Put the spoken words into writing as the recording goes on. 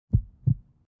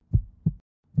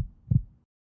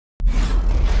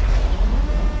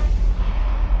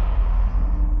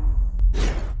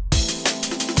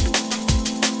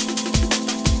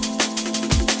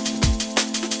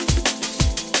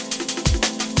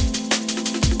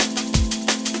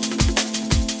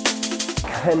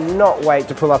cannot wait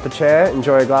to pull up a chair,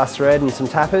 enjoy a glass of red and some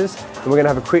tapas, and we're going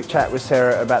to have a quick chat with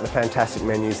Sarah about the fantastic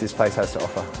menus this place has to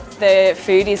offer. The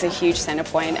food is a huge centre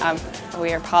point.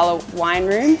 We're a Parlour wine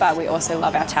room, but we also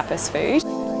love our tapas food.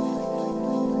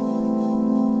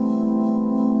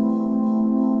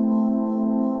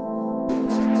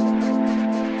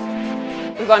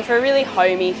 We've gone for a really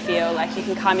homey feel, like you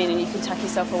can come in and you can tuck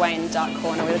yourself away in the dark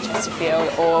corner with a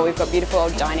Chesterfield, or we've got beautiful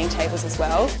old dining tables as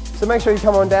well. So make sure you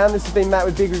come on down. This has been Matt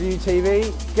with Big Review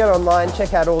TV. Get online,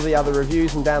 check out all the other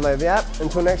reviews and download the app.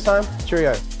 Until next time,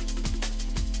 cheerio.